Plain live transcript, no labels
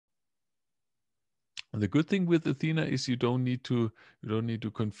And the good thing with Athena is you don't need to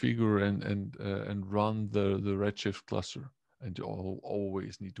configure and run the Redshift cluster, and you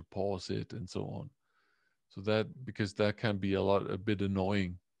always need to pause it and so on. So that, because that can be a bit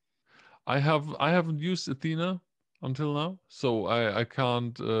annoying. I haven't used Athena until now, so I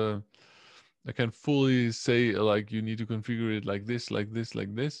can fully say like you need to configure it like this, like this,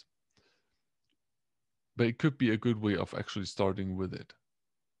 like this. But it could be a good way of actually starting with it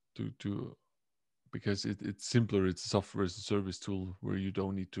to because it's simpler. It's a software as a service tool where you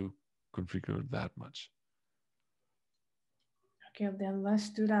don't need to configure that much. Okay, then let's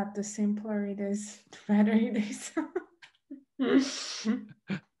do that. The simpler it is, the better it is.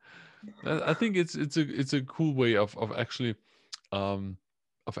 I think it's a cool way um,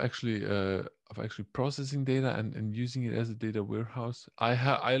 of actually processing data and using it as a data warehouse.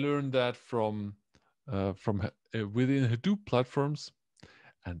 I learned that from within Hadoop platforms,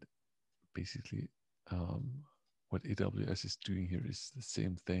 and basically what AWS is doing here is the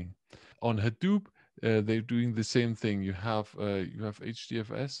same thing. On Hadoop, they're doing the same thing. You have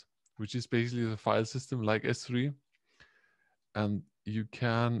HDFS, which is basically the file system like S3, and you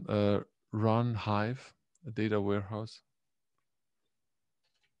can run Hive, a data warehouse,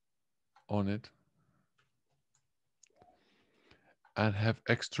 on it, and have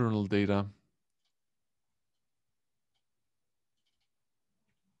external data.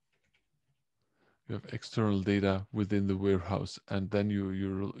 You have external data within the warehouse, and then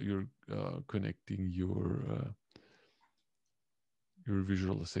you're connecting your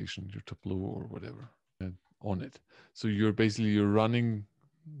visualization, your Tableau or whatever, on it. So you're running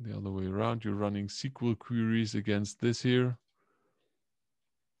the other way around. You're running SQL queries against this here,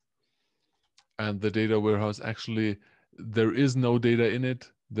 and the data warehouse actually, there is no data in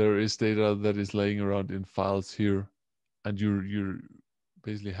it. There is data that is laying around in files here, and you're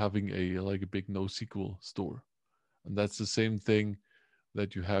basically having a big NoSQL store, and that's the same thing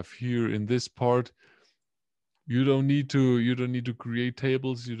that you have here in this part. You don't need to create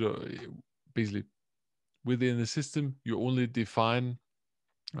tables. You don't basically within the system you only define,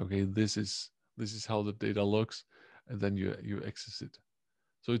 okay, this is how the data looks, and then you access it.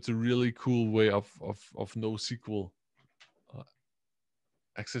 So it's a really cool way of NoSQL uh,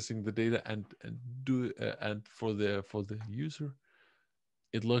 accessing the data and for the user,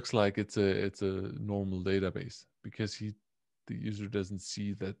 it looks like it's a normal database because the user doesn't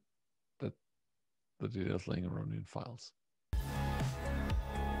see that the data is laying around in files.